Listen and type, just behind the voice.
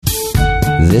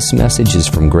This message is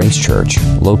from Grace Church,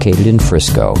 located in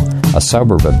Frisco, a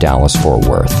suburb of Dallas-Fort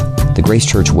Worth. The Grace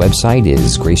Church website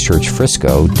is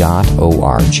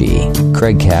gracechurchfrisco.org.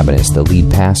 Craig Cabanis, the lead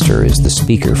pastor, is the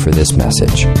speaker for this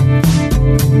message.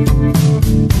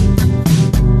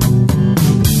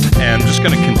 And I'm just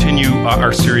going to continue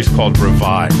our series called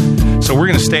Revive. So we're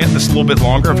going to stay at this a little bit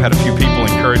longer. I've had a few people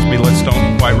encourage me, let's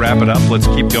don't quite wrap it up, let's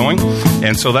keep going.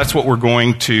 And so that's what we're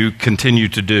going to continue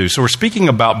to do. So we're speaking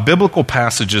about biblical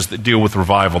passages that deal with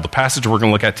revival. The passage we're going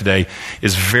to look at today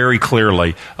is very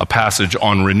clearly a passage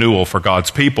on renewal for God's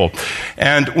people.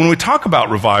 And when we talk about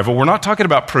revival, we're not talking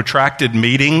about protracted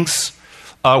meetings.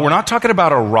 We're not talking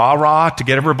about a rah-rah to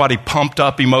get everybody pumped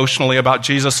up emotionally about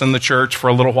Jesus in the church for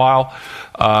a little while.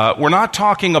 We're not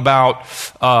talking about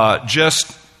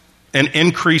just an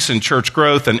increase in church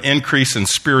growth, an increase in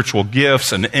spiritual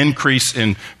gifts, an increase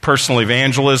in personal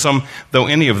evangelism, though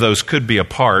any of those could be a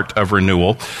part of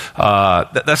renewal.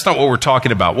 That's not what we're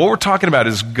talking about. What we're talking about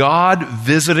is God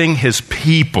visiting His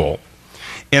people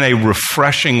in a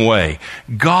refreshing way.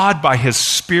 God, by His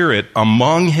Spirit,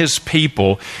 among His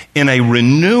people in a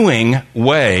renewing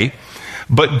way,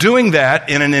 but doing that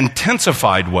in an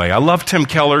intensified way. I love Tim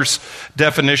Keller's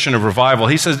definition of revival.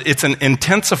 He says it's an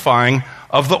intensifying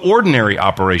of the ordinary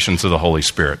operations of the Holy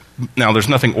Spirit. Now, there's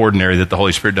nothing ordinary that the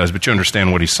Holy Spirit does, but you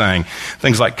understand what he's saying.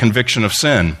 Things like conviction of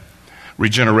sin,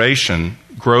 regeneration,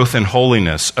 growth in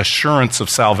holiness, assurance of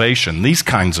salvation, these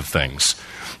kinds of things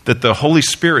that the Holy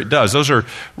Spirit does. Those are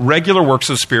regular works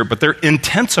of the Spirit, but they're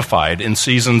intensified in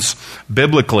seasons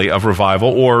biblically of revival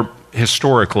or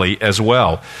historically as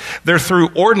well. They're through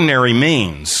ordinary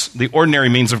means, the ordinary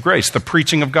means of grace, the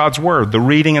preaching of God's Word, the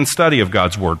reading and study of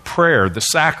God's Word, prayer, the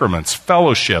sacraments,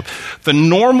 fellowship, the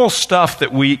normal stuff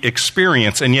that we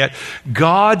experience, and yet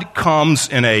God comes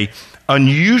in an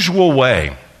unusual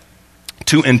way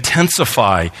to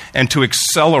intensify and to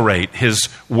accelerate His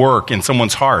work in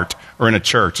someone's heart or in a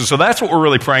church. And so that's what we're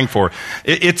really praying for.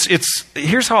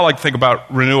 Here's how I like to think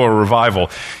about renewal or revival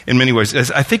in many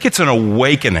ways. I think it's an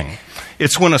awakening.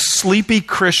 It's when a sleepy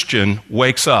Christian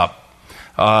wakes up.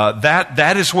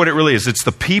 That is what it really is. It's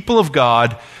the people of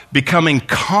God becoming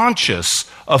conscious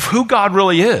of who God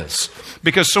really is.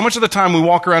 Because so much of the time we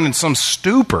walk around in some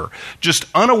stupor, just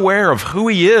unaware of who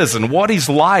He is and what He's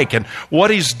like and what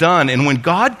He's done. And when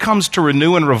God comes to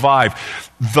renew and revive,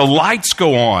 the lights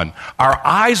go on, our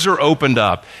eyes are opened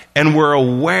up, and we're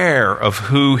aware of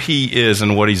who He is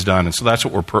and what He's done. And so that's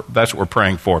what we're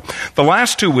praying for. The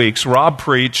last 2 weeks, Rob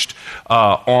preached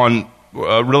on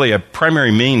really a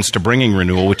primary means to bringing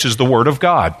renewal, which is the Word of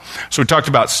God. So we talked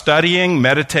about studying,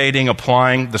 meditating,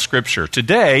 applying the Scripture.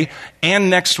 Today and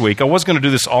next week, I was going to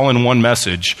do this all in one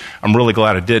message. I'm really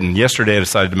glad I didn't. Yesterday, I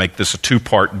decided to make this a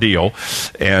 2-part deal.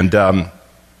 And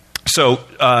so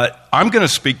I'm going to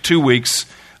speak 2 weeks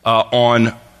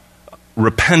on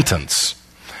repentance.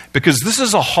 Because this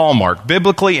is a hallmark,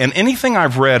 biblically, and anything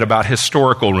I've read about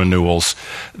historical renewals,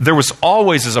 there was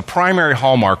always, as a primary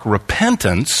hallmark,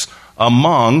 repentance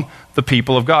among the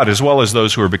people of God, as well as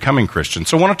those who are becoming Christians.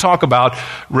 So I want to talk about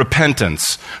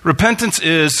repentance. Repentance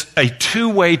is a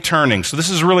two-way turning. So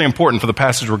this is really important for the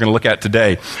passage we're going to look at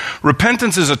today.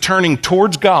 Repentance is a turning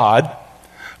towards God,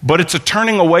 but it's a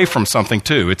turning away from something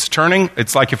too.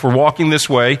 It's like if we're walking this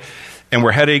way and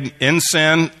we're heading in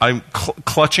sin, I'm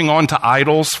clutching on to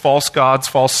idols, false gods,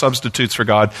 false substitutes for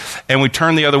God, and we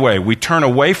turn the other way. We turn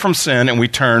away from sin and we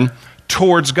turn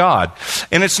towards God.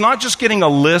 And it's not just getting a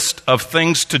list of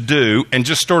things to do and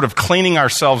just sort of cleaning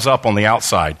ourselves up on the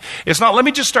outside. It's not, let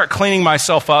me just start cleaning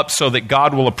myself up so that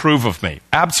God will approve of me.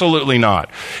 Absolutely not.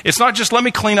 It's not just, let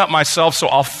me clean up myself so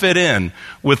I'll fit in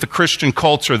with the Christian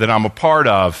culture that I'm a part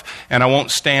of and I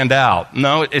won't stand out.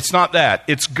 No, it's not that.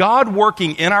 It's God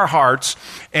working in our hearts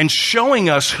and showing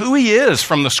us who He is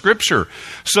from the Scripture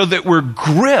so that we're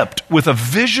gripped with a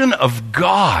vision of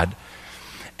God.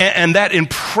 And that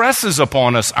impresses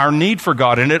upon us our need for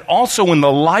God. And it also, when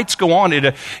the lights go on,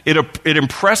 it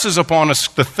impresses upon us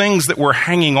the things that we're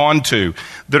hanging on to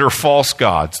that are false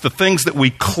gods, the things that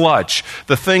we clutch,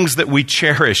 the things that we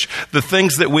cherish, the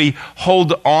things that we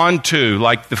hold on to,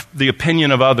 like the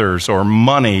opinion of others or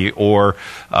money or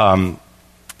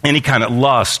any kind of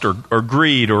lust or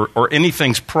greed or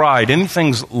anything's pride,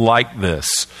 anything's like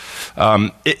this.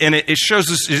 And it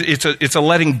shows us it's a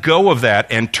letting go of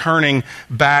that and turning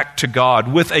back to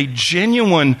God with a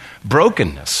genuine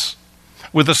brokenness,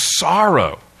 with a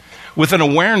sorrow, with an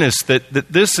awareness that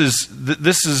this is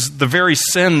the very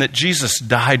sin that Jesus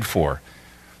died for.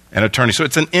 An attorney. So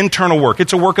it's an internal work.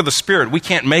 It's a work of the Spirit. We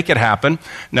can't make it happen.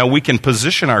 Now, we can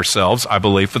position ourselves, I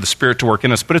believe, for the Spirit to work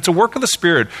in us, but it's a work of the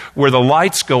Spirit where the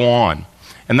lights go on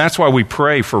And that's why we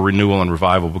pray for renewal and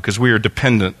revival, because we are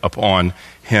dependent upon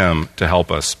him to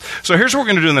help us. So here's what we're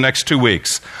going to do in the next 2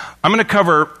 weeks. I'm going to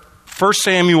cover 1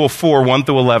 Samuel 4, 1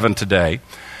 through 11 today.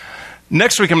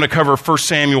 Next week I'm going to cover 1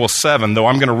 Samuel 7, though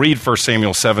I'm going to read 1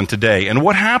 Samuel 7 today. And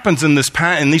what happens in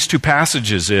these two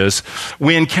passages is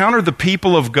we encounter the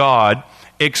people of God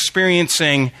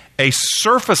experiencing a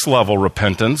surface level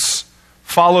repentance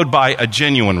followed by a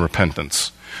genuine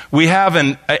repentance. We have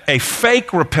a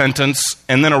fake repentance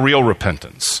and then a real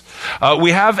repentance.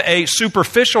 We have a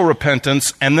superficial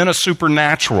repentance and then a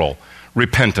supernatural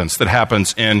repentance that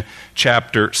happens in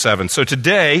chapter 7. So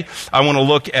today, I want to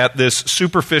look at this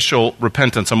superficial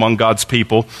repentance among God's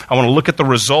people. I want to look at the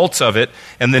results of it,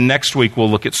 and then next week we'll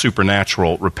look at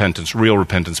supernatural repentance, real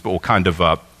repentance, but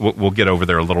we'll get over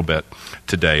there a little bit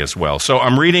today as well. So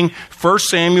I'm reading 1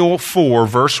 Samuel 4,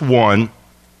 verse 1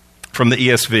 from the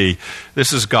ESV.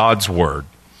 This is God's word.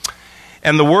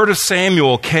 And the word of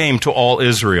Samuel came to all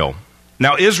Israel.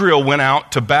 Now Israel went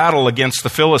out to battle against the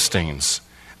Philistines.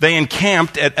 They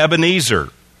encamped at Ebenezer,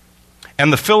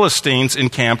 and the Philistines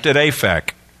encamped at Aphek.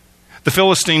 The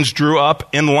Philistines drew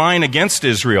up in line against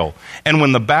Israel, and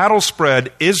when the battle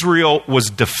spread, Israel was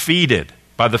defeated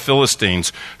by the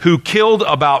Philistines, who killed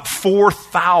about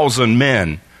 4,000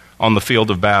 men on the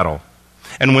field of battle.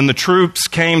 And when the troops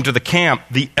came to the camp,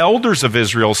 the elders of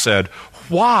Israel said,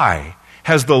 "Why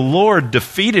has the Lord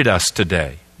defeated us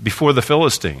today before the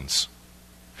Philistines?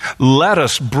 Let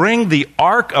us bring the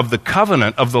ark of the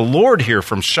covenant of the Lord here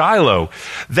from Shiloh,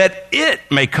 that it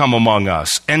may come among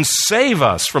us and save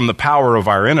us from the power of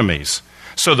our enemies."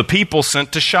 So the people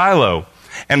sent to Shiloh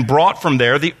and brought from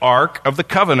there the ark of the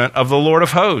covenant of the Lord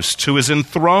of hosts, who is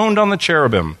enthroned on the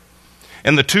cherubim.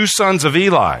 And the two sons of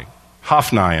Eli,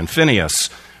 Hophni and Phinehas,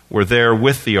 were there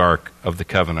with the ark of the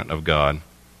covenant of God.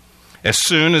 As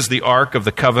soon as the ark of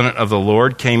the covenant of the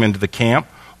Lord came into the camp,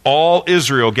 all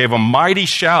Israel gave a mighty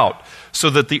shout, so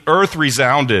that the earth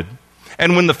resounded.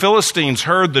 And when the Philistines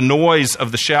heard the noise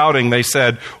of the shouting, they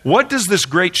said, "What does this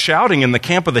great shouting in the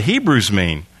camp of the Hebrews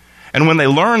mean?" And when they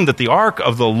learned that the ark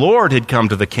of the Lord had come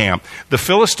to the camp, the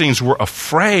Philistines were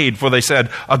afraid, for they said,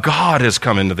 "A god has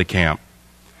come into the camp."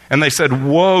 And they said,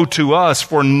 "Woe to us,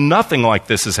 for nothing like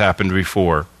this has happened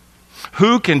before.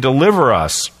 Who can deliver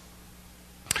us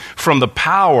from the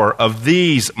power of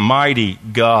these mighty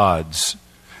gods?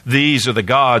 These are the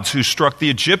gods who struck the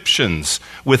Egyptians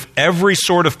with every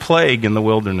sort of plague in the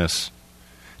wilderness.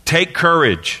 Take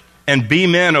courage and be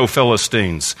men, O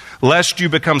Philistines, lest you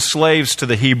become slaves to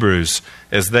the Hebrews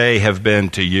as they have been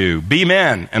to you. Be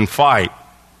men and fight."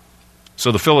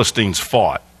 So the Philistines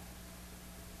fought,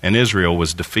 and Israel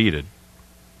was defeated.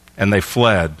 And they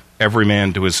fled, every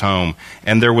man to his home.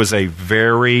 And there was a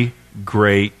very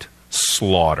great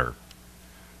slaughter.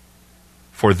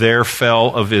 For there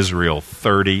fell of Israel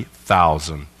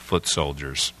 30,000 foot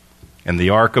soldiers. And the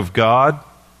ark of God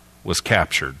was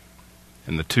captured.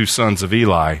 And the two sons of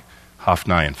Eli,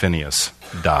 Hophni and Phinehas,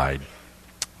 died.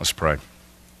 Let's pray.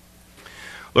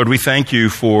 Lord, we thank you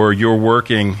for your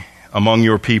working among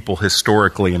your people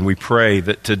historically. And we pray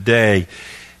that today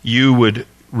you would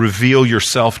reveal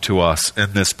yourself to us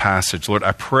in this passage. Lord,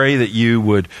 I pray that you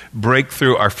would break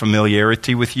through our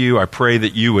familiarity with you. I pray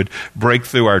that you would break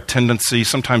through our tendency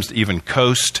sometimes to even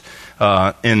coast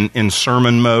in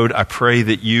sermon mode. I pray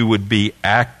that you would be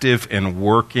active and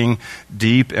working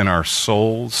deep in our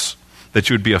souls, that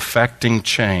you would be affecting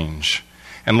change.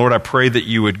 And Lord, I pray that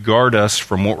you would guard us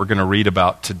from what we're going to read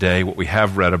about today, what we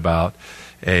have read about,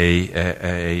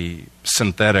 a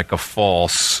synthetic, a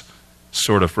false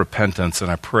sort of repentance.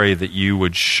 And I pray that you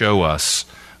would show us,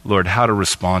 Lord, how to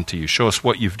respond to you. Show us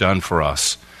what you've done for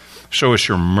us. Show us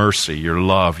your mercy, your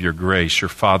love, your grace, your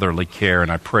fatherly care. And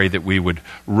I pray that we would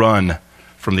run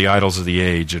from the idols of the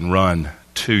age and run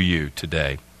to you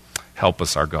today. Help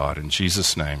us, our God. In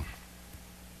Jesus' name,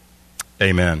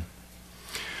 amen.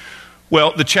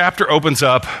 Well, the chapter opens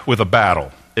up with a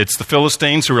battle. It's the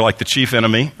Philistines who are like the chief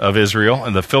enemy of Israel,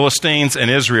 and the Philistines and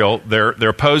Israel, they're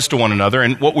opposed to one another.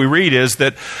 And what we read is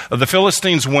that the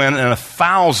Philistines win and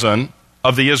 1,000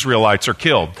 of the Israelites are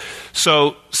killed.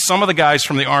 So some of the guys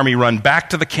from the army run back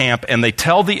to the camp and they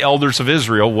tell the elders of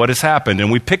Israel what has happened.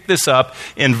 And we pick this up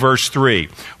in verse 3.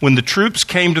 When the troops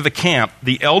came to the camp,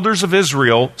 the elders of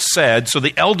Israel said, so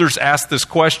the elders asked this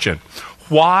question,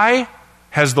 "Why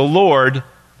has the Lord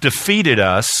defeated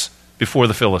us before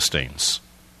the Philistines?"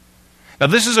 Now,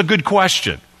 this is a good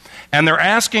question, and they're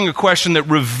asking a question that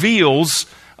reveals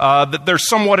that they're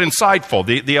somewhat insightful,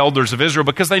 the elders of Israel,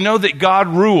 because they know that God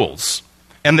rules.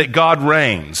 and that God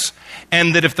reigns.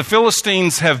 And that if the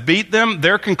Philistines have beat them,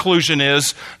 their conclusion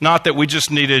is not that we just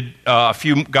needed a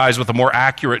few guys with a more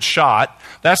accurate shot.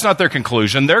 That's not their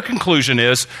conclusion. Their conclusion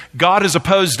is God has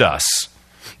opposed us,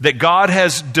 that God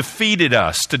has defeated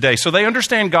us today. So they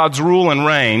understand God's rule and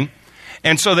reign.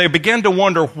 And so they begin to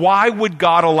wonder, why would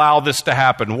God allow this to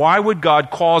happen? Why would God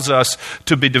cause us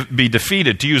to be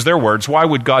defeated? To use their words, why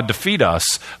would God defeat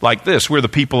us like this? We're the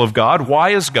people of God.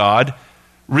 Why is God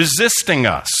resisting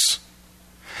us?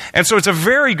 And so it's a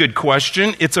very good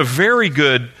question. It's a very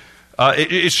good,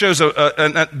 it shows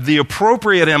the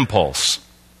appropriate impulse.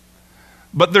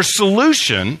 But their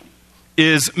solution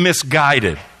is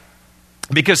misguided.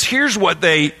 Because here's what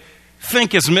they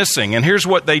think is missing, and here's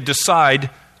what they decide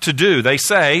to do. They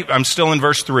say, I'm still in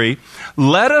verse 3,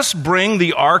 let us bring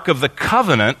the ark of the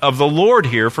covenant of the Lord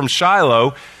here from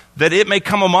Shiloh, that it may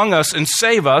come among us and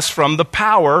save us from the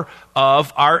power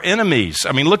of our enemies.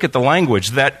 I mean, look at the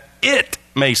language, that it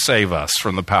may save us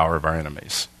from the power of our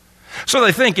enemies. So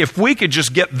they think if we could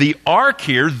just get the ark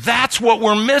here, that's what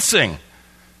we're missing.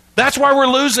 That's why we're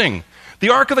losing. The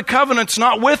Ark of the Covenant's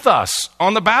not with us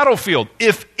on the battlefield.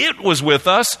 If it was with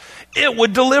us, it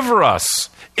would deliver us.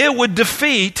 It would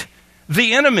defeat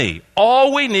the enemy.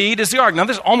 All we need is the ark. Now,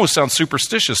 this almost sounds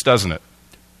superstitious, doesn't it?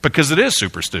 Because it is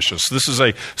superstitious. This is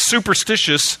a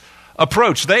superstitious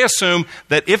approach. They assume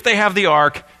that if they have the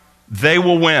ark, they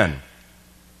will win.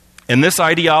 And this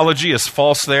ideology is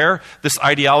false there. This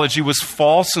ideology was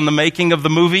false in the making of the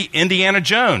movie Indiana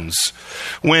Jones.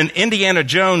 When Indiana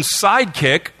Jones'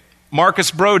 sidekick,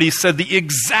 Marcus Brody, said the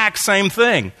exact same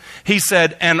thing. He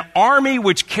said, an army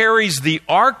which carries the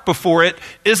ark before it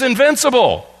is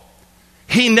invincible.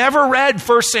 He never read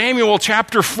 1 Samuel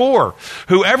chapter 4.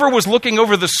 Whoever was looking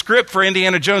over the script for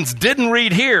Indiana Jones didn't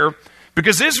read here,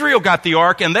 because Israel got the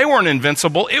ark and they weren't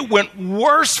invincible. It went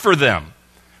worse for them.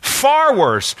 Far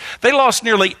worse. They lost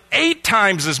nearly 8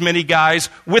 times as many guys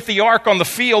with the ark on the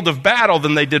field of battle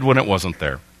than they did when it wasn't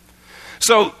there.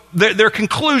 So their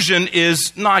conclusion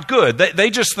is not good.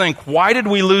 They just think, why did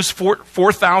we lose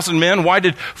 4,000 men? Why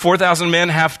did 4,000 men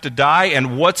have to die?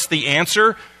 And what's the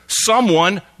answer?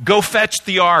 Someone go fetch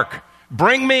the ark.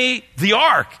 Bring me the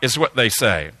ark, is what they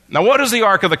say. Now, what is the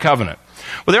Ark of the Covenant?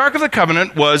 Well, the Ark of the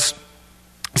Covenant was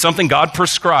something God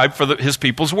prescribed for his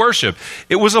people's worship.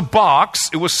 It was a box.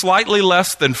 It was slightly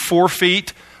less than 4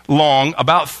 feet long,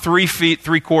 about 3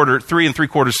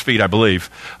 3/4 feet, I believe,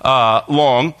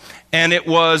 long. And it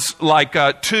was like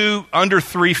under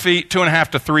 3 feet,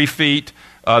 2.5 to 3 feet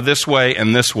this way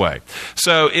and this way.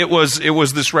 So it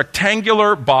was this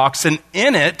rectangular box, and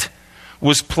in it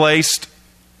was placed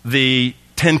the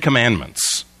 10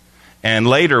 Commandments. And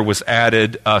later was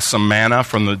added some manna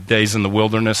from the days in the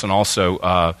wilderness, and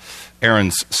also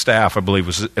Aaron's staff, I believe,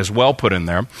 was as well put in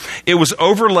there. It was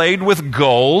overlaid with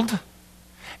gold.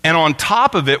 And on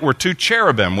top of it were 2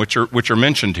 cherubim, which are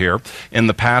mentioned here in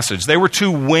the passage. They were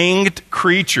 2 winged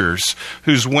creatures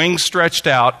whose wings stretched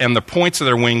out and the points of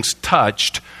their wings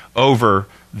touched over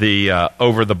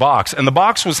the box. And the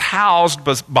box was housed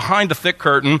behind a thick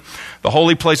curtain. The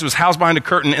holy place was housed behind a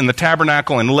curtain in the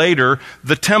tabernacle and later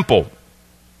the temple.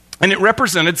 And it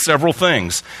represented several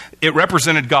things. It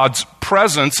represented God's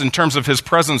presence in terms of his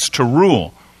presence to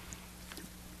rule.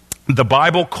 The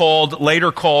Bible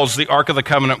later calls the Ark of the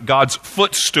Covenant God's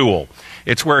footstool.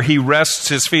 It's where he rests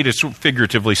his feet, it's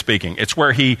figuratively speaking. It's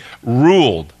where he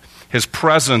ruled. His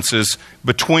presence is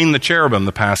between the cherubim,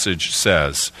 the passage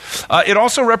says. It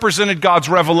also represented God's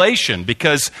revelation,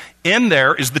 because in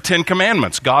there is the 10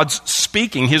 Commandments. God's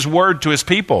speaking his word to his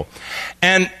people.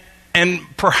 And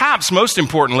perhaps most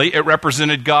importantly, it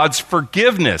represented God's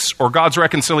forgiveness or God's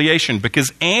reconciliation,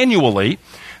 because annually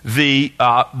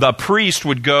the priest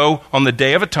would go on the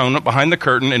Day of Atonement behind the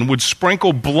curtain and would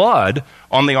sprinkle blood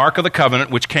on the Ark of the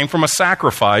Covenant, which came from a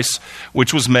sacrifice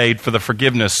which was made for the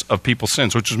forgiveness of people's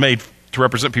sins, which was made to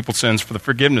represent people's sins for the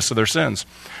forgiveness of their sins.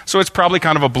 So it's probably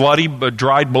kind of a bloody,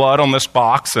 dried blood on this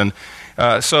box, and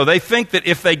so they think that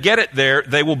if they get it there,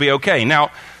 they will be okay.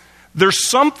 Now, there's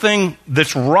something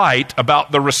that's right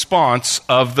about the response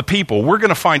of the people. We're going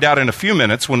to find out in a few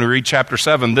minutes when we read chapter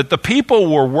 7 that the people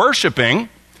were worshiping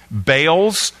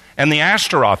Baals and the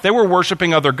Ashtaroth. They were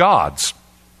worshiping other gods.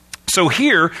 So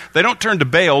here, they don't turn to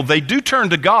Baal. They do turn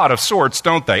to God of sorts,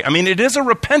 don't they? I mean, it is a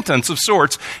repentance of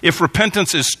sorts if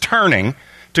repentance is turning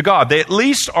to God. They at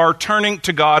least are turning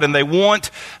to God, and they want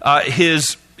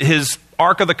his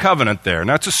Ark of the Covenant there.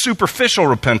 Now, it's a superficial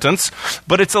repentance,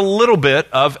 but it's a little bit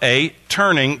of a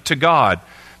turning to God.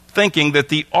 thinking that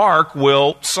the ark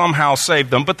will somehow save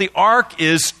them. But the ark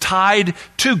is tied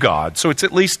to God, so it's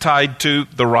at least tied to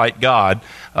the right God,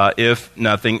 if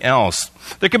nothing else.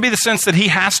 There could be the sense that he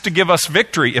has to give us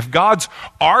victory. If God's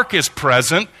ark is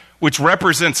present, which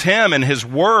represents him and his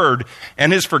word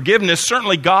and his forgiveness,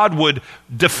 certainly God would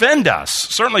defend us.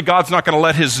 Certainly God's not going to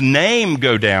let his name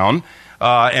go down,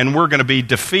 and we're going to be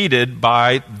defeated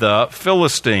by the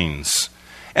Philistines.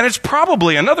 And it's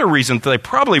probably another reason that they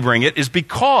probably bring it is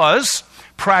because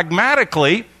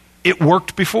pragmatically it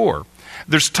worked before.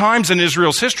 There's times in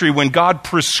Israel's history when God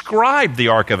prescribed the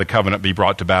Ark of the Covenant be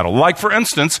brought to battle. Like, for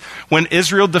instance, when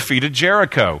Israel defeated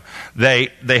Jericho. They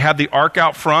had the Ark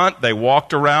out front. They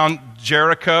walked around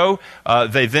Jericho.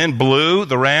 They then blew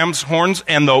the ram's horns,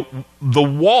 and the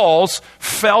walls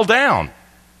fell down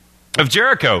of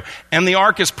Jericho, and the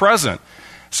Ark is present.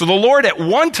 So the Lord at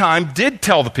one time did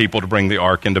tell the people to bring the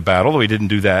Ark into battle, though he didn't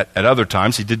do that at other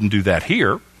times. He didn't do that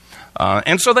here.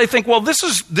 And so they think, well,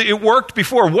 it worked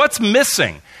before. What's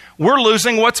missing? We're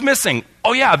losing. What's missing?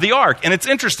 Oh, yeah, the ark. And it's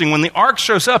interesting. When the ark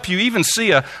shows up, you even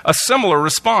see a similar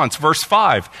response. Verse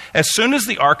 5, as soon as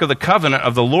the ark of the covenant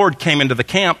of the Lord came into the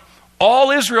camp,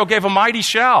 all Israel gave a mighty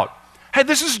shout. Hey,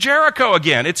 this is Jericho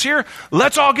again. It's here.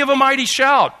 Let's all give a mighty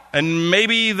shout. And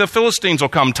maybe the Philistines will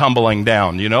come tumbling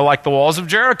down, like the walls of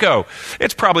Jericho.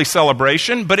 It's probably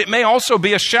celebration, but it may also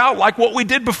be a shout like what we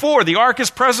did before. The ark is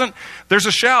present. There's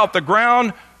a shout. The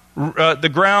ground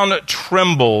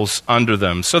trembles under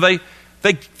them. So they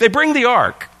bring the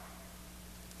ark.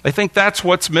 They think that's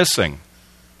what's missing.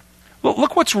 Well,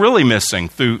 look what's really missing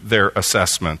through their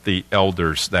assessment, the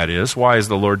elders, that is. Why has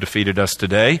the Lord defeated us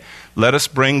today? Let us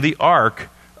bring the ark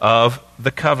of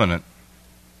the covenant.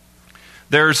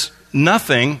 There's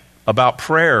nothing about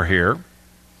prayer here.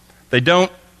 They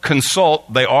don't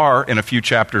consult, they are in a few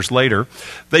chapters later.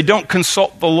 They don't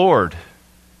consult the Lord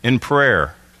in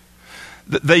prayer.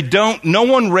 No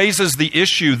one raises the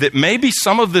issue that maybe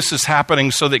some of this is happening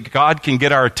so that God can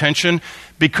get our attention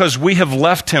because we have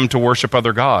left him to worship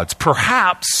other gods.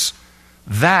 Perhaps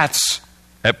that's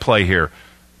at play here.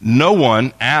 No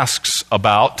one asks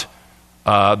about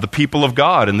the people of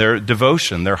God and their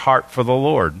devotion, their heart for the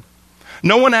Lord.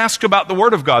 No one asks about the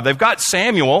word of God. They've got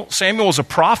Samuel. Samuel's a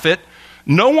prophet.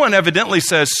 No one evidently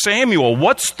says, Samuel,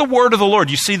 what's the word of the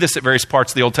Lord? You see this at various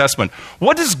parts of the Old Testament.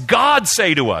 What does God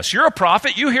say to us? You're a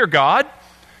prophet. You hear God.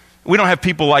 We don't have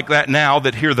people like that now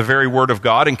that hear the very word of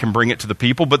God and can bring it to the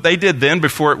people, but they did then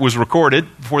before it was recorded,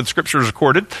 before the scripture was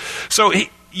recorded. So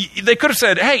they could have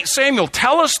said, hey, Samuel,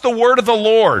 tell us the word of the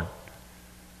Lord.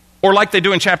 Or like they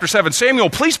do in chapter 7, Samuel,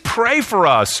 please pray for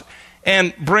us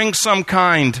and bring some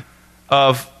kind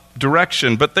of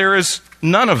direction. But there is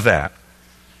none of that.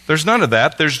 There's none of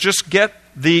that. There's just get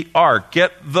the ark,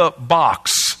 get the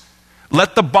box.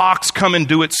 Let the box come and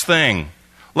do its thing.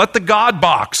 Let the God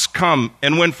box come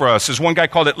and win for us. As one guy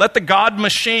called it, let the God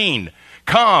machine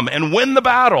come and win the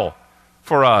battle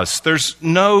for us. There's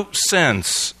no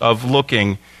sense of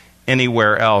looking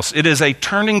anywhere else. It is a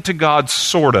turning to God,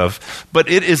 sort of, but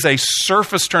it is a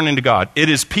surface turning to God. It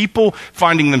is people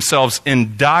finding themselves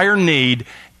in dire need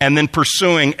and then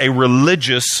pursuing a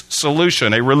religious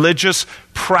solution, a religious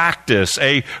practice,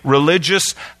 a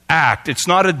religious act. It's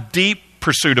not a deep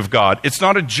pursuit of God. It's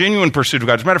not a genuine pursuit of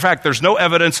God. As a matter of fact, there's no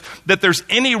evidence that there's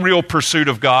any real pursuit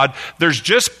of God. There's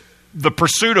just the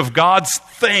pursuit of God's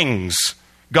things,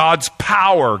 God's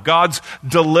power, God's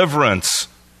deliverance,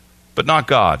 but not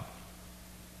God.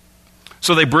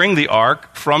 So they bring the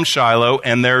ark from Shiloh,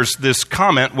 and there's this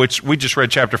comment, which we just read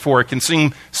chapter 4. It can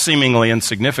seem seemingly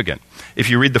insignificant. If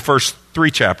you read the first 3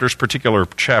 chapters, particularly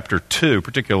chapter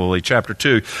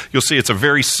 2, you'll see it's a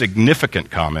very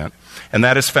significant comment, and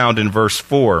that is found in verse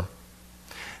 4,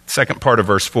 second part of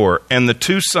verse 4. And the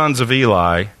 2 sons of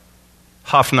Eli,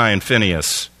 Hophni and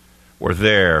Phinehas, were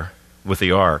there with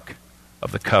the ark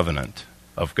of the covenant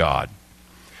of God.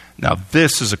 Now,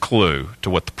 this is a clue to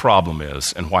what the problem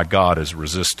is and why God is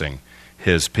resisting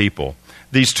his people.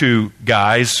 These 2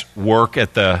 guys work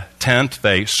at the tent.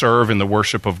 They serve in the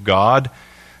worship of God.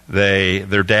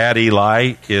 Their dad,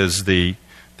 Eli, is the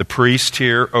priest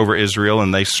here over Israel,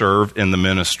 and they serve in the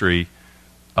ministry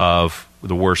of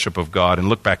the worship of God. And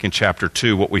look back in chapter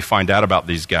 2, what we find out about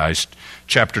these guys.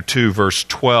 Chapter 2, verse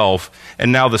 12.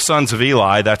 And now the sons of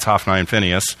Eli, that's Hophni and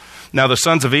Phinehas. Now the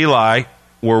sons of Eli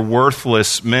were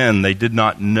worthless men. They did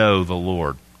not know the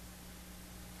Lord.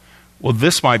 Well,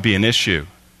 this might be an issue.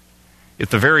 If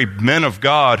the very men of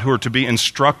God who are to be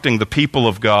instructing the people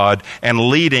of God and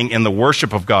leading in the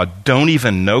worship of God don't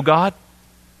even know God,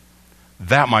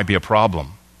 that might be a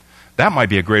problem. That might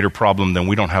be a greater problem than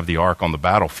we don't have the ark on the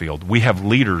battlefield. We have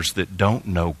leaders that don't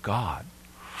know God.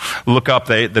 look up,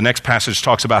 the next passage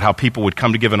talks about how people would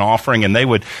come to give an offering, and they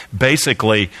would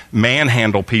basically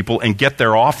manhandle people and get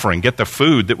their offering, get the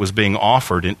food that was being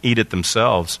offered, and eat it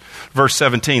themselves. Verse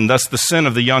 17, thus the sin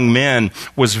of the young men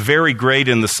was very great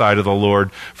in the sight of the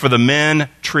Lord, for the men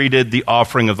treated the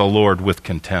offering of the Lord with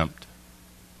contempt.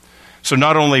 So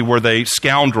not only were they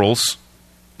scoundrels,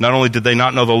 not only did they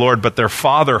not know the Lord, but their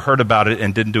father heard about it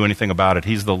and didn't do anything about it.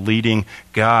 He's the leading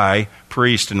guy,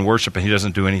 priest in worship, and he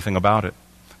doesn't do anything about it.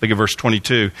 Look at verse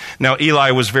 22. Now Eli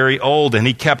was very old, and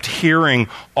he kept hearing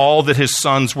all that his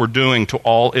sons were doing to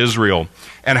all Israel,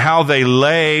 and how they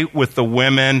lay with the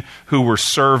women who were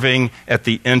serving at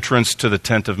the entrance to the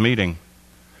tent of meeting.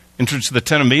 Entrance to the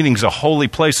tent of meeting is a holy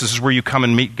place. This is where you come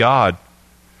and meet God.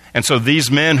 And so these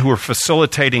men who are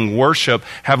facilitating worship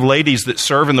have ladies that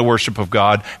serve in the worship of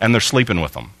God, and they're sleeping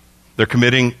with them. They're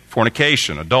committing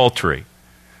fornication, adultery.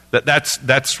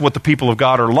 That's what the people of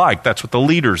God are like. That's what the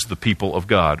leaders of the people of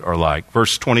God are like.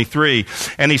 Verse 23,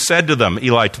 and he said to them,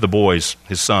 Eli to the boys,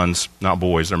 his sons, not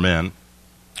boys, they're men,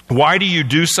 why do you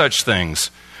do such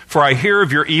things? For I hear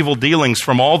of your evil dealings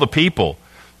from all the people.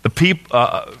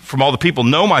 From all the people,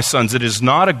 no, my sons, it is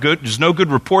no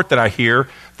good report that I hear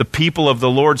the people of the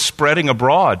Lord spreading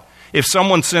abroad. If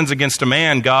someone sins against a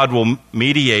man, God will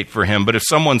mediate for him. But if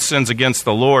someone sins against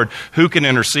the Lord, who can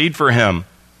intercede for him?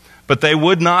 But they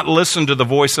would not listen to the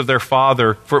voice of their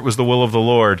father, for it was the will of the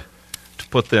Lord to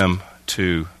put them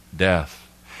to death.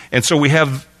 And so we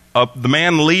have the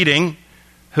man leading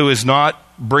who is not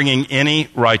bringing any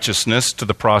righteousness to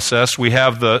the process. We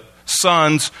have the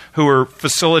sons who are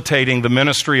facilitating the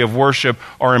ministry of worship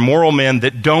are immoral men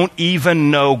that don't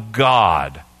even know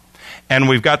God. And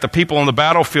we've got the people on the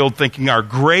battlefield thinking our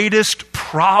greatest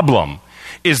problem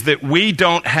is that we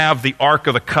don't have the Ark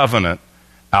of the Covenant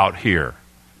out here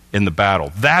in the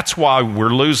battle. That's why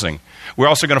we're losing. We're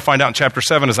also going to find out in chapter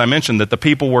 7, as I mentioned, that the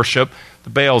people worship the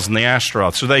Baals and the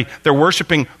Ashtaroth. So they're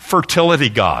worshiping fertility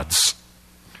gods.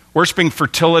 Worshipping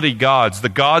fertility gods.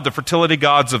 The fertility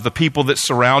gods of the people that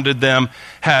surrounded them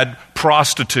had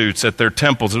prostitutes at their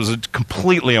temples. It was a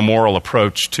completely immoral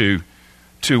approach to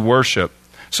worship.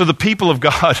 So the people of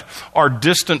God are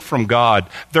distant from God.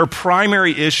 Their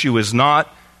primary issue is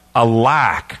not a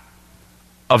lack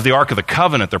of the Ark of the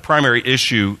Covenant. Their primary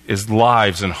issue is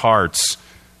lives and hearts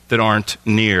that aren't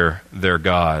near their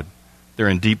God. They're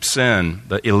in deep sin,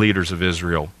 the leaders of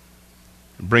Israel.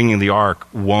 Bringing the ark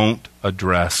won't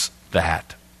address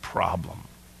that problem.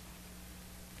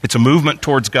 It's a movement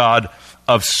towards God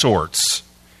of sorts.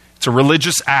 It's a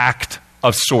religious act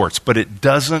of sorts, but it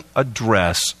doesn't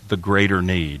address the greater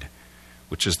need,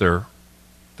 which is their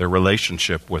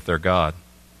relationship with their God.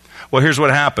 Well, here's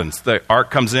what happens. The ark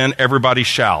comes in, everybody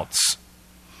shouts.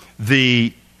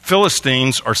 The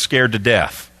Philistines are scared to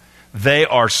death. They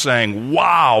are saying,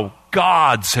 wow,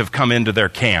 gods have come into their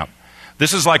camp.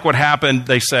 This is like what happened,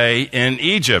 they say, in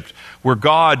Egypt, where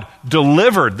God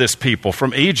delivered this people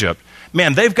from Egypt.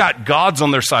 Man, they've got gods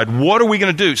on their side. What are we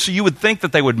going to do? So you would think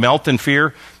that they would melt in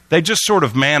fear. They just sort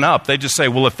of man up. They just say,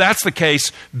 well, if that's the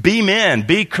case, be men,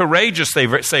 be courageous,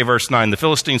 they say, verse 9. The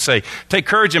Philistines say, take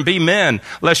courage and be men,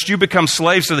 lest you become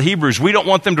slaves to the Hebrews. We don't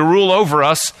want them to rule over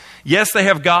us. Yes, they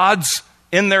have gods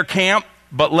in their camp,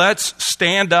 but let's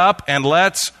stand up and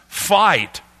let's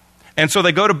fight. And so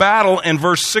they go to battle, and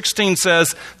verse 16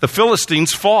 says, the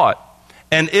Philistines fought,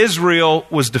 and Israel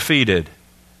was defeated,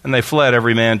 and they fled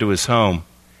every man to his home.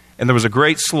 And there was a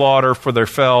great slaughter, for there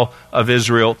fell of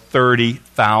Israel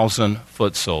 30,000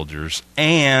 foot soldiers.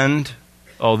 And,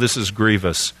 oh, this is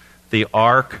grievous, the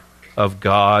ark of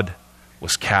God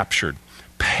was captured.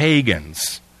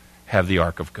 Pagans have the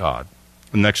ark of God.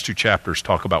 The next two chapters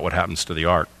talk about what happens to the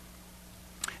ark.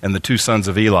 And the two sons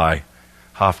of Eli,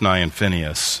 Hophni and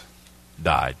Phinehas,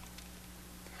 died.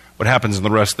 What happens in the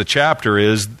rest of the chapter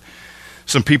is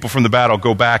some people from the battle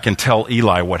go back and tell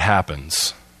Eli what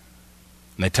happens.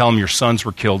 And they tell him, your sons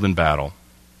were killed in battle.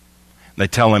 And they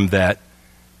tell him that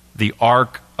the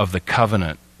Ark of the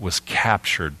Covenant was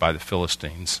captured by the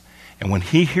Philistines. And when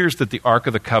he hears that the Ark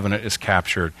of the Covenant is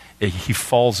captured, he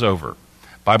falls over.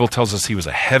 The Bible tells us he was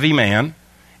a heavy man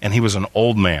and he was an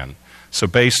old man. So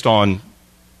based on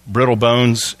brittle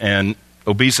bones and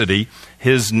obesity,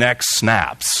 his neck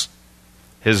snaps.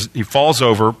 He falls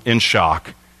over in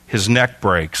shock, his neck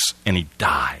breaks, and he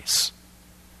dies.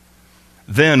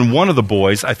 Then one of the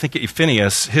boys, I think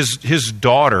Phinehas, his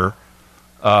daughter,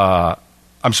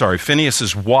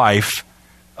 Phinehas' wife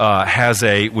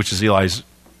which is Eli's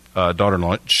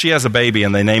daughter-in-law, she has a baby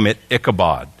and they name it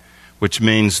Ichabod, which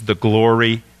means the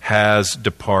glory has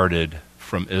departed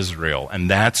from Israel. And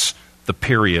that's the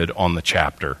period on the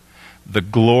chapter. The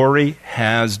glory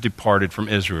has departed from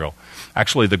Israel.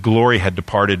 Actually, the glory had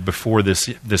departed before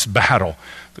this battle.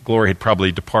 The glory had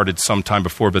probably departed sometime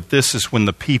before, but this is when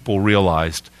the people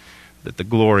realized that the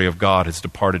glory of God has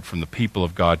departed from the people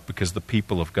of God because the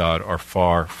people of God are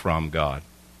far from God.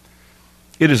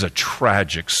 It is a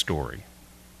tragic story.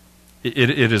 It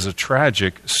is a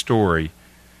tragic story,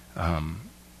 and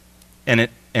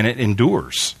it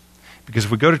endures. Because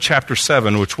if we go to chapter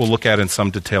 7, which we'll look at in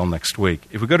some detail next week,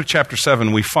 if we go to chapter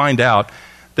 7, we find out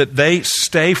that they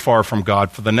stay far from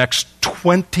God for the next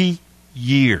 20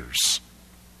 years.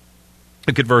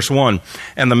 Look at verse 1.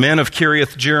 And the men of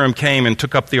Kiriath-Jearim came and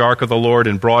took up the ark of the Lord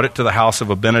and brought it to the house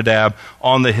of Abinadab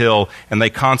on the hill, and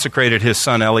they consecrated his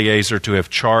son Eleazar to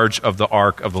have charge of the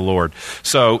ark of the Lord.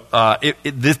 So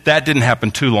that didn't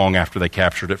happen too long after they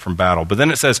captured it from battle. But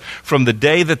then it says, from the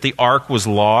day that the ark was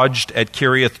lodged at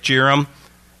Kiriath-Jearim,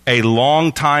 a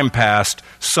long time passed,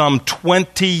 some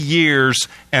 20 years,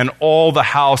 and all the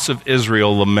house of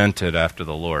Israel lamented after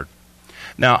the Lord.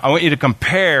 Now, I want you to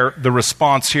compare the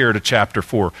response here to chapter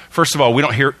 4. First of all, we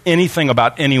don't hear anything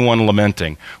about anyone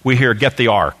lamenting. We hear, get the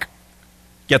ark.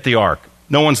 Get the ark.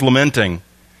 No one's lamenting.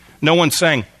 No one's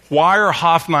saying, why are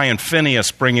Hophni and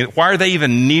Phinehas bringing it? Why are they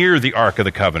even near the Ark of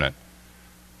the Covenant?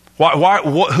 They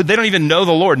don't even know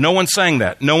the Lord. No one's saying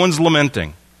that. No one's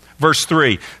lamenting. Verse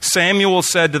 3, Samuel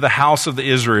said to the house of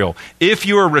Israel, if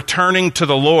you are returning to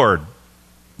the Lord,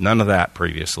 none of that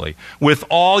previously, with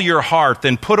all your heart,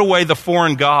 then put away the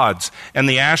foreign gods and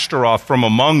the Ashtaroth from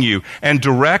among you, and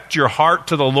direct your heart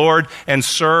to the Lord and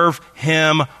serve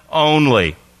him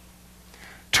only.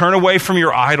 Turn away from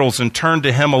your idols and turn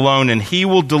to him alone, and he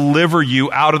will deliver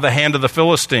you out of the hand of the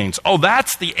Philistines. Oh,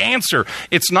 that's the answer.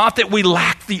 It's not that we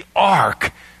lack the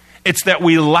ark. It's that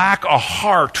we lack a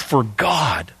heart for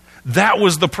God. That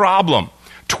was the problem.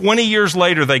 20 years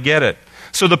later, they get it.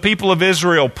 So the people of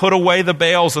Israel put away the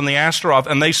Baals and the Ashtaroth,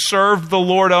 and they served the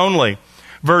Lord only.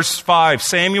 Verse 5,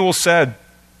 Samuel said,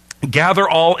 gather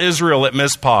all Israel at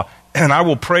Mizpah, and I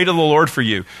will pray to the Lord for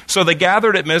you. So they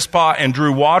gathered at Mizpah and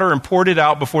drew water and poured it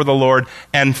out before the Lord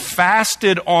and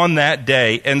fasted on that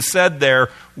day and said there,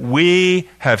 we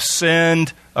have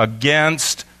sinned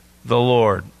against the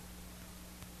Lord.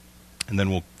 And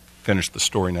then we'll finish the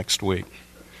story next week.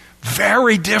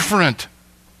 Very different.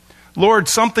 Lord,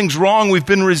 something's wrong. We've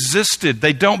been resisted.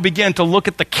 They don't begin to look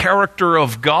at the character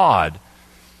of God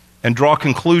and draw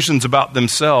conclusions about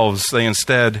themselves. They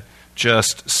instead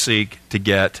just seek to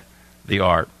get the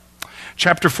ark.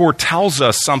 Chapter 4 tells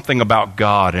us something about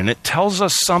God, and it tells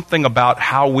us something about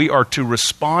how we are to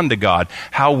respond to God,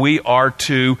 how we are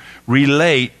to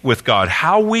relate with God,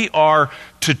 how we are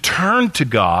to turn to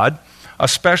God,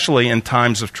 especially in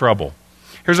times of trouble.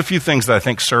 Here's a few things that I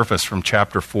think surface from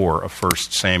chapter 4 of 1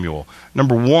 Samuel.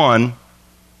 Number 1,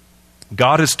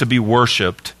 God is to be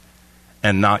worshiped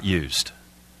and not used.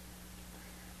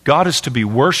 God is to be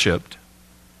worshiped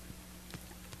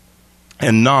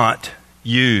and not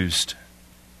used.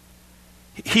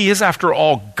 He is, after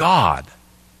all, God.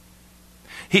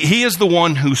 He is the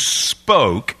one who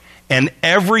spoke, and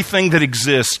everything that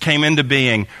exists came into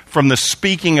being from the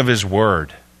speaking of his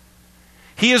word.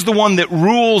 He is the one that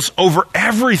rules over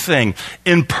everything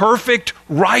in perfect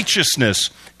righteousness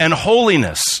and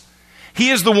holiness. He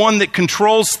is the one that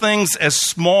controls things as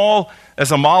small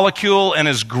as a molecule and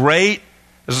as great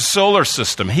as a solar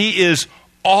system. He is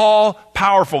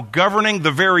all-powerful, governing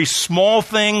the very small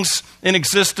things in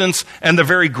existence and the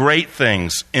very great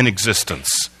things in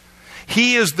existence.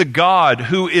 He is the God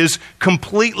who is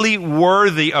completely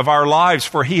worthy of our lives,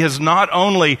 for he has not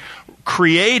only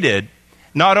created,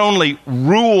 not only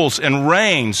rules and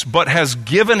reigns, but has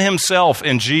given himself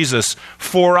in Jesus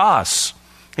for us.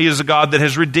 He is a God that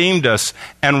has redeemed us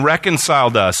and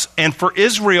reconciled us. And for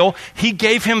Israel, he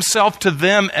gave himself to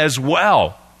them as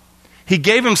well. He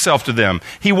gave himself to them.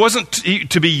 He wasn't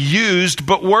to be used,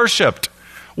 but worshiped.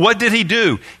 What did he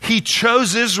do? He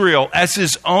chose Israel as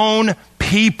his own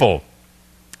people,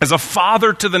 as a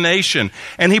father to the nation,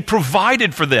 and he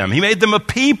provided for them. He made them a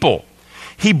people.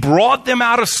 He brought them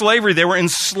out of slavery. They were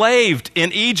enslaved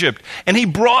in Egypt, and he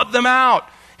brought them out.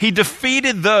 He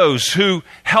defeated those who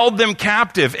held them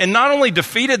captive, and not only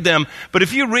defeated them, but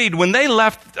if you read, when they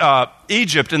left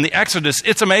Egypt in the Exodus,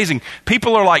 it's amazing.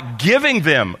 People are like giving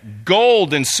them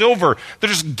gold and silver. They're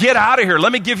just, get out of here.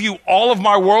 Let me give you all of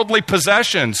my worldly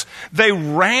possessions. They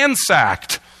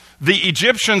ransacked the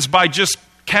Egyptians by just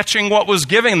catching what was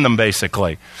given them,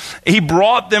 basically. He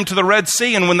brought them to the Red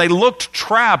Sea, and when they looked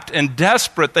trapped and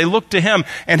desperate, they looked to him,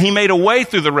 and he made a way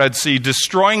through the Red Sea,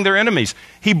 destroying their enemies.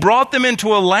 He brought them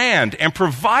into a land and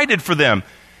provided for them.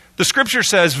 The scripture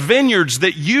says, vineyards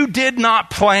that you did not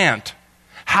plant.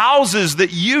 houses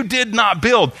that you did not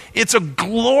build. It's a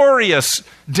glorious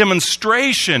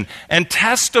demonstration and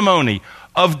testimony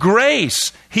of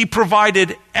grace. He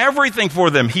provided everything for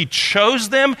them. He chose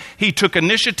them. He took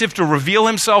initiative to reveal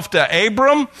himself to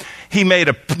Abram. He made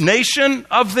a nation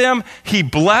of them. He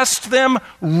blessed them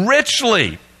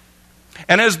richly.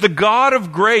 And as the God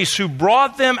of grace who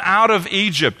brought them out of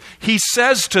Egypt, he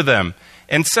says to them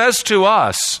and says to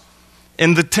us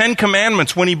in the 10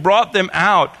 Commandments, when he brought them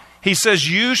out, he says,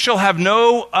 "You shall have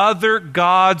no other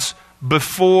gods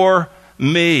before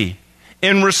me."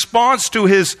 In response to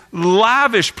his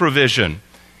lavish provision,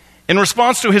 in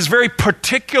response to his very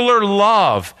particular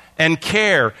love and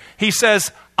care, he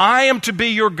says, "I am to be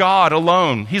your God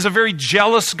alone." He's a very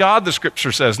jealous God, the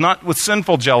scripture says, not with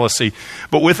sinful jealousy,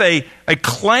 but with a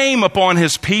claim upon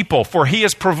his people, for he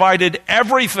has provided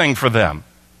everything for them.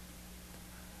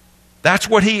 That's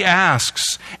what he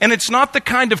asks. And it's not the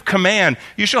kind of command,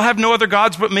 "You shall have no other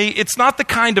gods but me." It's not the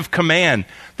kind of command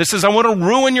that says, "I want to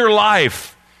ruin your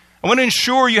life. I want to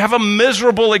ensure you have a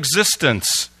miserable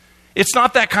existence." It's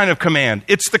not that kind of command.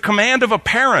 It's the command of a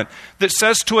parent that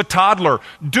says to a toddler,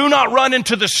 "Do not run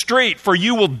into the street, for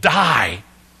you will die."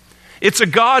 It's a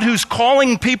God who's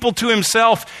calling people to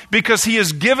himself because he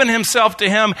has given himself to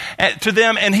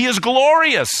them, and he is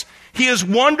glorious. He is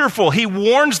wonderful. He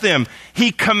warns them.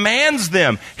 He commands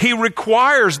them. He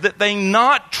requires that they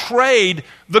not trade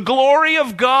the glory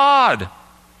of God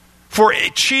for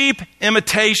cheap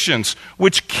imitations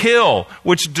which kill,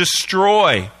 which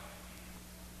destroy.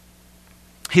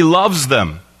 He loves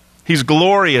them. He's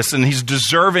glorious, and he's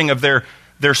deserving of their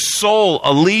sole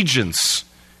allegiance,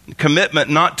 commitment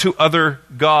not to other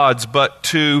gods, but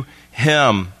to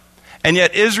him. And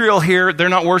yet Israel here, they're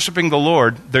not worshiping the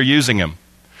Lord. They're using him.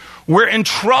 "We're in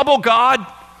trouble, God.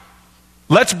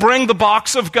 Let's bring the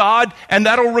box of God, and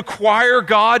that'll require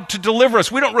God to deliver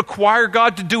us." We don't require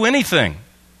God to do anything.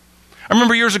 I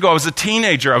remember years ago, I was a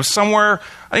teenager. I was somewhere,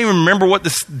 I don't even remember what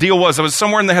this deal was. I was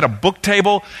somewhere and they had a book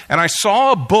table, and I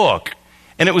saw a book,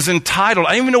 and it was entitled,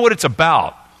 I don't even know what it's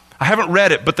about. I haven't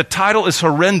read it, but the title is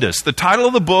horrendous. The title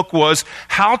of the book was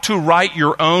 "How to Write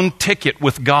Your Own Ticket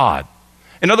with God."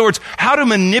 In other words, how to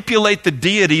manipulate the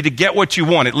deity to get what you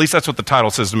want. At least that's what the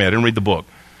title says to me. I didn't read the book.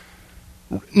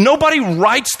 Nobody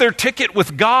writes their ticket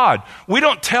with God. We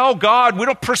don't tell God, we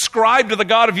don't prescribe to the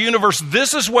God of the universe,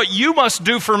 "This is what you must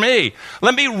do for me.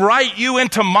 Let me write you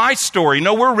into my story."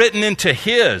 No, we're written into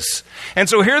his. And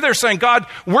so here they're saying, "God,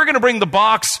 we're going to bring the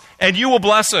box and you will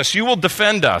bless us. You will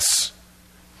defend us.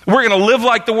 We're going to live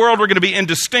like the world. We're going to be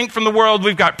indistinct from the world.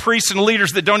 We've got priests and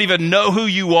leaders that don't even know who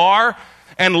you are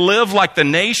and live like the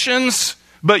nations.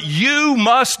 But you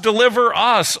must deliver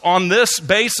us on this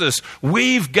basis.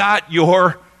 We've got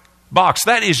your box."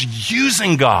 That is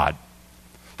using God.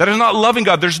 That is not loving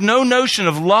God. There's no notion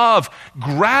of love,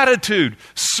 gratitude,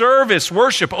 service,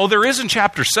 worship. Oh, there is in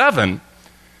chapter 7,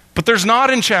 but there's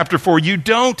not in chapter 4. You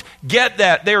don't get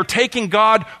that. They are taking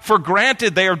God for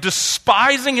granted. They are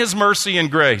despising his mercy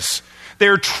and grace. They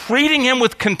are treating him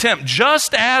with contempt,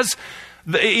 just as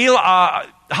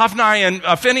Hophni and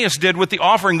Phinehas did with the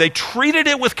offering. They treated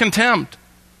it with contempt.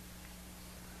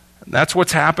 And that's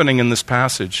what's happening in this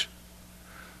passage.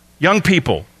 Young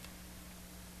people,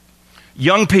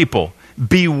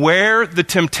 beware the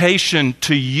temptation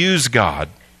to use God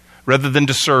rather than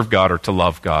to serve God or to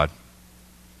love God.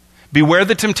 Beware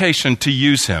the temptation to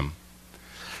use him.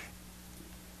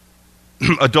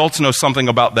 Adults know something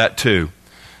about that too.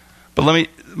 But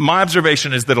my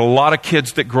observation is that a lot of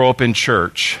kids that grow up in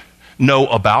church know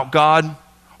about God,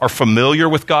 are familiar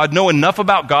with God, know enough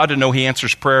about God to know he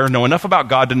answers prayer, know enough about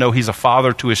God to know he's a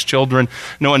father to his children,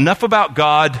 know enough about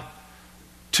God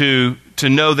to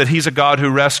know that he's a God who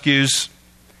rescues,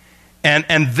 and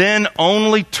then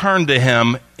only turn to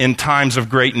him in times of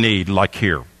great need, like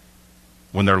here,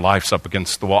 when their life's up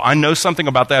against the wall. I know something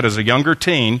about that as a younger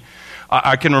teen.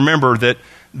 I can remember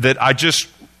that I just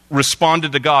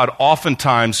responded to God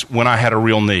oftentimes when I had a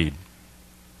real need.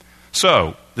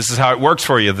 So, this is how it works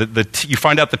for you. You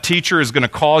find out the teacher is going to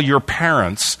call your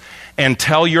parents and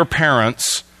tell your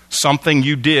parents something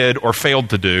you did or failed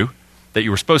to do that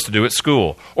you were supposed to do at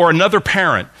school. Or another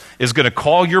parent is going to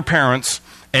call your parents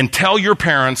and tell your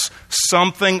parents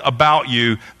something about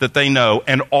you that they know,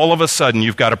 and all of a sudden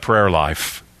you've got a prayer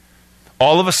life.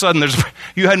 All of a sudden,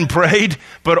 you hadn't prayed,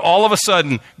 but all of a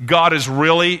sudden, God is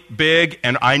really big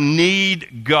and I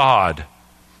need God.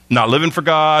 Not living for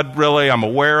God, really. I'm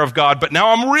aware of God, but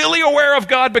now I'm really aware of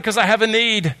God because I have a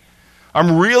need.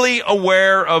 I'm really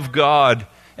aware of God.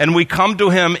 And we come to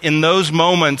him in those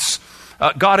moments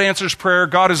God answers prayer,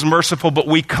 God is merciful, but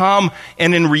we come,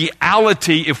 and in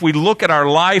reality, if we look at our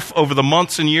life over the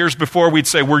months and years before, we'd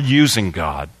say we're using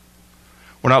God.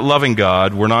 We're not loving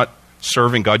God. We're not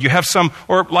serving God. You have some,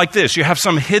 or like this, you have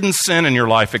some hidden sin in your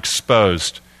life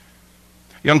exposed.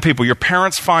 Young people, your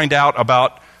parents find out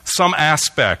about some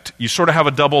aspect. You sort of have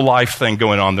a double life thing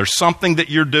going on. There's something that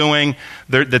you're doing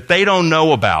that they don't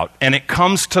know about, and it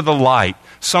comes to the light.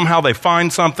 Somehow they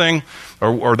find something,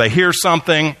 or they hear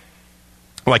something,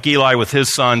 like Eli with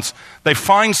his sons. They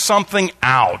find something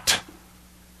out,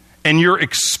 and you're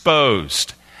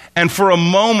exposed. And for a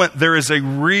moment, there is a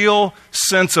real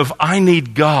sense of, I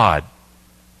need God.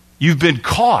 You've been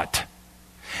caught.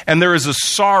 And there is a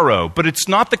sorrow, but it's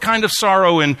not the kind of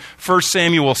sorrow in 1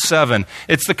 Samuel 7.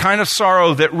 It's the kind of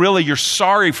sorrow that really you're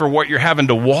sorry for what you're having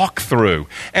to walk through.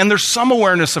 And there's some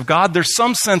awareness of God. There's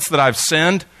some sense that I've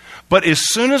sinned. But as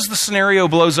soon as the scenario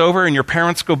blows over and your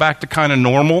parents go back to kind of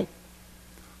normal,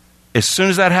 as soon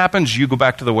as that happens, you go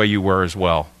back to the way you were as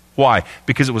well. Why?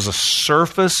 Because it was a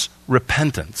surface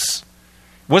repentance.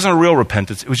 It wasn't a real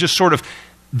repentance. It was just sort of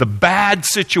the bad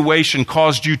situation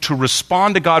caused you to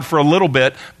respond to God for a little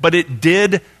bit, but it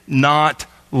did not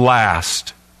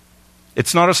last.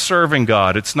 It's not a serving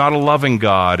God. It's not a loving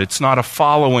God. It's not a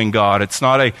following God. It's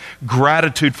not a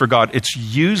gratitude for God. It's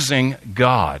using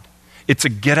God. It's a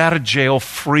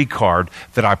get-out-of-jail-free card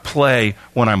that I play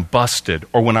when I'm busted,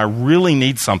 or when I really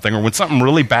need something, or when something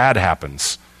really bad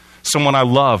happens. Someone I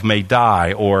love may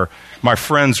die, or my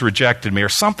friends rejected me, or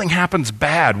something happens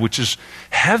bad, which is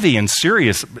heavy and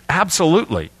serious,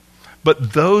 absolutely.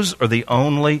 But those are the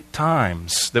only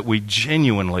times that we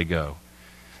genuinely go.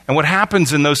 And what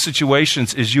happens in those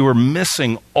situations is you are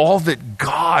missing all that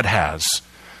God has.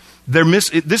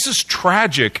 This is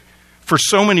tragic for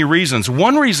so many reasons.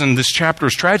 One reason this chapter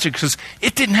is tragic is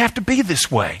it didn't have to be this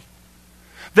way.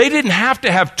 They didn't have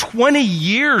to have 20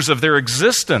 years of their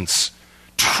existence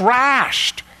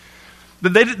trashed.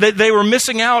 They were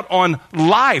missing out on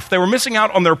life. They were missing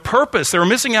out on their purpose. They were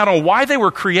missing out on why they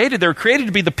were created. They were created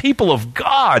to be the people of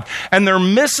God, and they're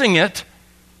missing it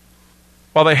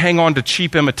while they hang on to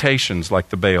cheap imitations like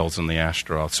the Baals and the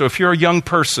Ashtaroth. So if you're a young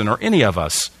person, or any of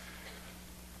us,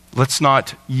 let's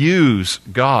not use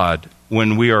God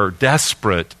when we are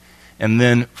desperate and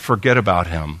then forget about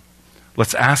Him.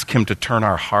 Let's ask Him to turn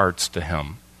our hearts to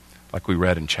Him, like we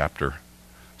read in chapter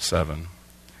 7.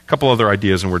 A couple other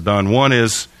ideas and we're done. One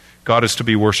is God is to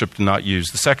be worshiped and not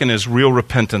used. The second is real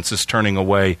repentance is turning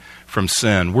away from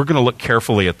sin. We're going to look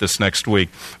carefully at this next week,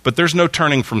 but there's no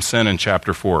turning from sin in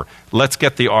chapter 4. Let's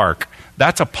get the ark.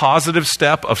 That's a positive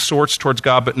step of sorts towards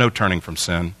God, but no turning from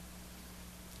sin.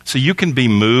 So you can be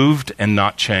moved and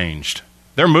not changed.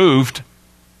 They're moved,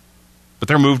 but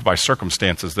they're moved by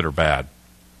circumstances that are bad.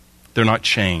 They're not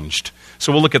changed.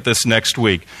 So we'll look at this next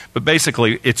week. But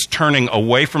basically, it's turning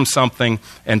away from something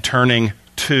and turning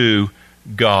to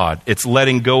God. It's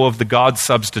letting go of the God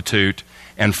substitute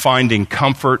and finding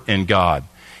comfort in God.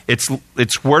 It's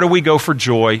where do we go for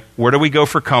joy? Where do we go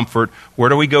for comfort? Where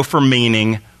do we go for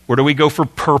meaning? Where do we go for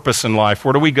purpose in life?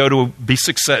 Where do we go to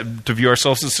to view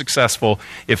ourselves as successful?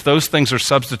 If those things are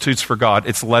substitutes for God,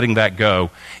 it's letting that go.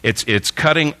 It's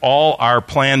cutting all our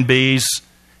plan Bs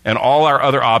and all our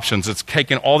other options. It's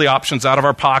taking all the options out of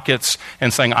our pockets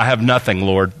and saying, I have nothing,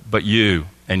 Lord, but you,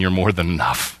 and you're more than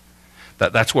enough.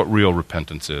 That's what real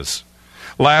repentance is.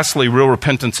 Lastly, real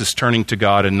repentance is turning to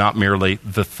God and not merely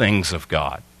the things of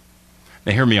God.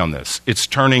 Now hear me on this. It's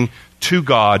turning to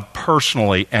God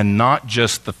personally and not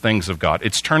just the things of God.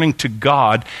 It's turning to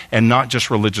God and not just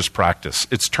religious practice.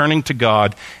 It's turning to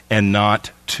God and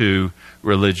not to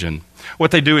religion.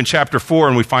 What they do in chapter 4,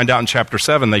 and we find out in chapter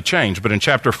 7, they change. But in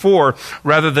chapter 4,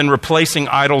 rather than replacing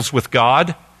idols with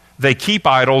God, they keep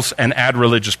idols and add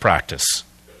religious practice.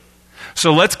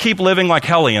 So let's keep living like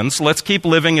hellions. Let's keep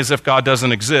living as if God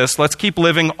doesn't exist. Let's keep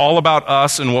living all about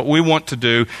us and what we want to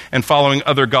do and following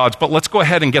other gods. But let's go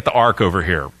ahead and get the ark over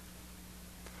here.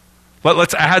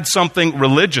 Let's add something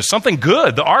religious, something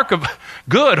good. The ark of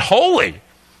good, holy.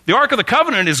 The Ark of the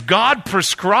Covenant is God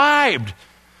prescribed.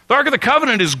 The Ark of the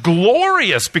Covenant is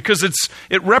glorious because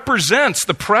it represents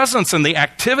the presence and the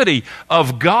activity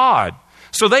of God.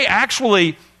 So they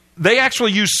actually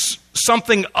use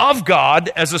something of God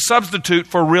as a substitute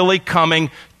for really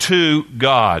coming to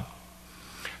God.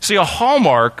 See, a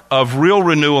hallmark of real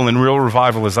renewal and real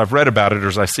revival, as I've read about it, or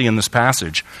as I see in this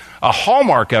passage, a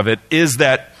hallmark of it is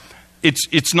that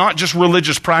it's not just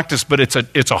religious practice, but it's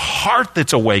a heart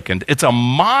that's awakened. It's a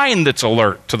mind that's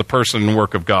alert to the person and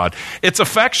work of God. It's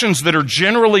affections that are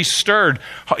generally stirred,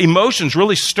 emotions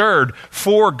really stirred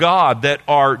for God that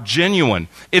are genuine.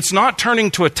 It's not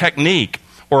turning to a technique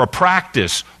or a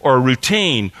practice or a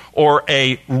routine or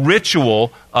a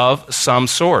ritual of some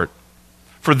sort.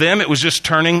 For them, it was just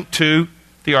turning to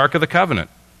the Ark of the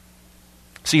Covenant.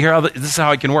 See here, this is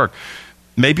how it can work.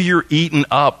 Maybe you're eaten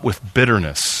up with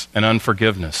bitterness and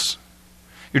unforgiveness.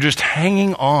 You're just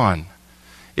hanging on.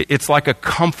 It's like a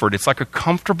comfort. It's like a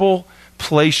comfortable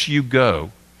place you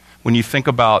go when you think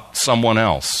about someone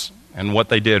else and what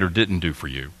they did or didn't do for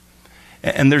you.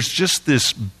 And there's just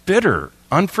this bitter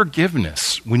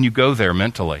unforgiveness when you go there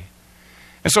mentally.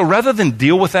 And so rather than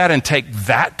deal with that and take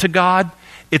that to God,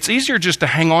 it's easier just to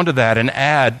hang on to that and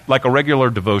add like a regular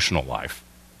devotional life,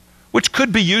 which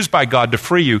could be used by God to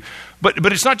free you.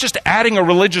 But it's not just adding a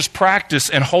religious practice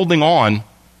and holding on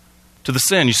to the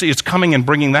sin. You see, it's coming and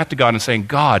bringing that to God and saying,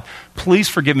 God, please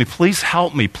forgive me. Please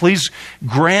help me. Please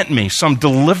grant me some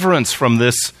deliverance from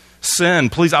this sin.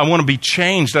 Please, I want to be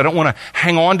changed. I don't want to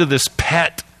hang on to this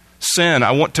pet sin.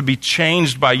 I want to be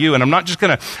changed by you. And I'm not just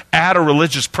going to add a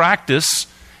religious practice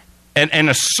and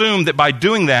assume that by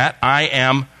doing that, I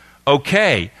am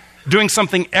okay. Doing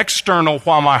something external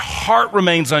while my heart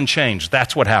remains unchanged.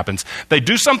 That's what happens. They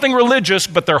do something religious,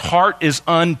 but their heart is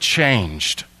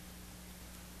unchanged.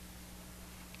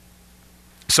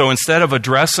 So instead of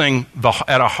addressing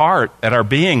at our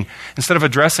being, instead of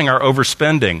addressing our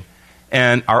overspending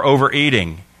and our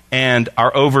overeating and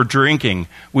our overdrinking,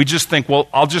 we just think, well,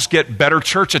 I'll just get better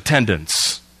church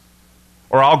attendance,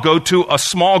 or I'll go to a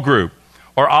small group,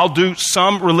 or I'll do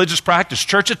some religious practice.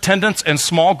 Church attendance and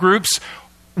small groups,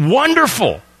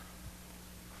 wonderful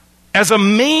as a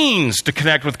means to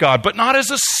connect with God, but not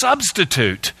as a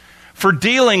substitute for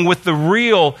dealing with the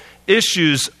real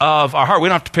issues of our heart. We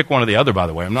don't have to pick one or the other, by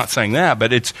the way. I'm not saying that,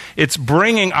 but it's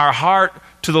bringing our heart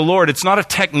to the Lord. It's not a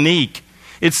technique.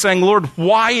 It's saying, Lord,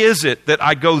 why is it that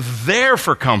I go there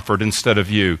for comfort instead of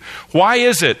you? Why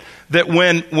is it that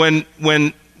when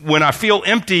I feel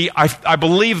empty, I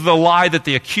believe the lie that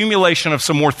the accumulation of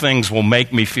some more things will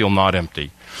make me feel not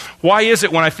empty? Why is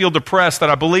it when I feel depressed that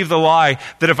I believe the lie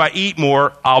that if I eat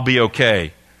more, I'll be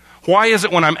okay? Why is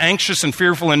it when I'm anxious and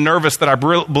fearful and nervous that I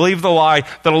believe the lie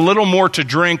that a little more to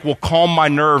drink will calm my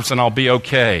nerves and I'll be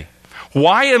okay?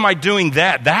 Why am I doing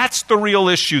that? That's the real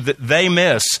issue that they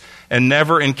miss and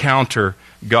never encounter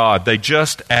God. They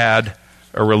just add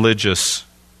a religious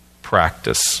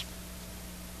practice.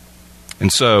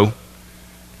 And so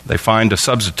they find a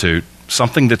substitute,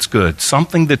 something that's good.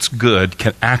 Something that's good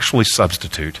can actually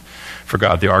substitute for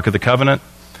God. The Ark of the Covenant,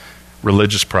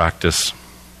 religious practice.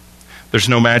 There's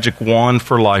no magic wand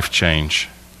for life change.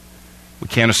 We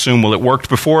can't assume, well, it worked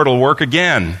before, it'll work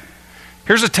again.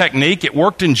 Here's a technique. It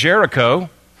worked in Jericho.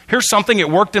 Here's something it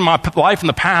worked in my life in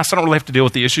the past. I don't really have to deal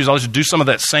with the issues. I'll just do some of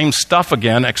that same stuff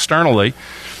again externally.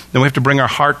 Then we have to bring our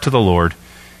heart to the Lord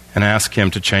and ask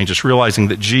Him to change us, realizing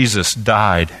that Jesus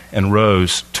died and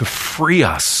rose to free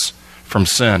us from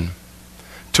sin,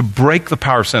 to break the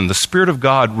power of sin. The Spirit of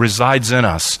God resides in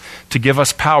us to give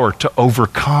us power to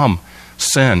overcome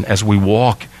sin as we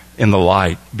walk in the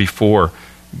light before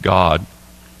God.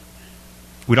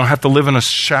 We don't have to live in a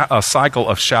cycle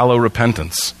of shallow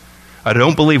repentance. I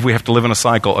don't believe we have to live in a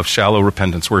cycle of shallow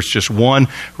repentance where it's just one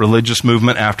religious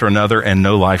movement after another and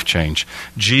no life change.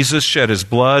 Jesus shed His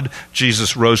blood.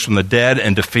 Jesus rose from the dead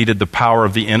and defeated the power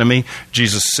of the enemy.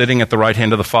 Jesus sitting at the right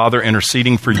hand of the Father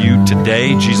interceding for you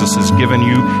today. Jesus has given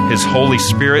you His Holy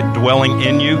Spirit dwelling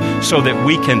in you so that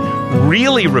we can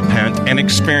really repent and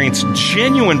experience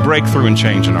genuine breakthrough and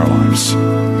change in our lives.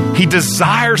 He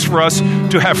desires for us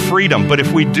to have freedom, but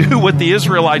if we do what the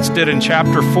Israelites did in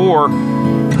chapter 4,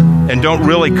 and don't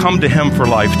really come to Him for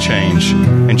life change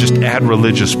and just add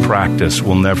religious practice,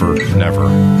 we'll never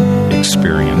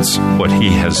experience what He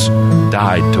has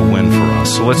died to win for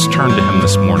us. So let's turn to Him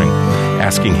this morning,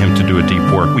 asking Him to do a deep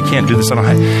work. We can't do this. We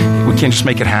can't just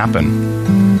make it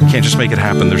happen. We can't just make it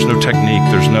happen. There's no technique.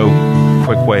 There's no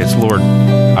quick way. It's, Lord,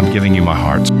 I'm giving you my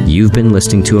heart. You've been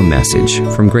listening to a message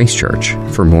from Grace Church.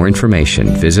 For more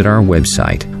information, visit our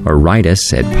website or write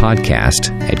us at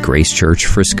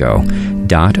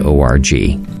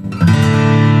podcast@gracechurchfrisco.org.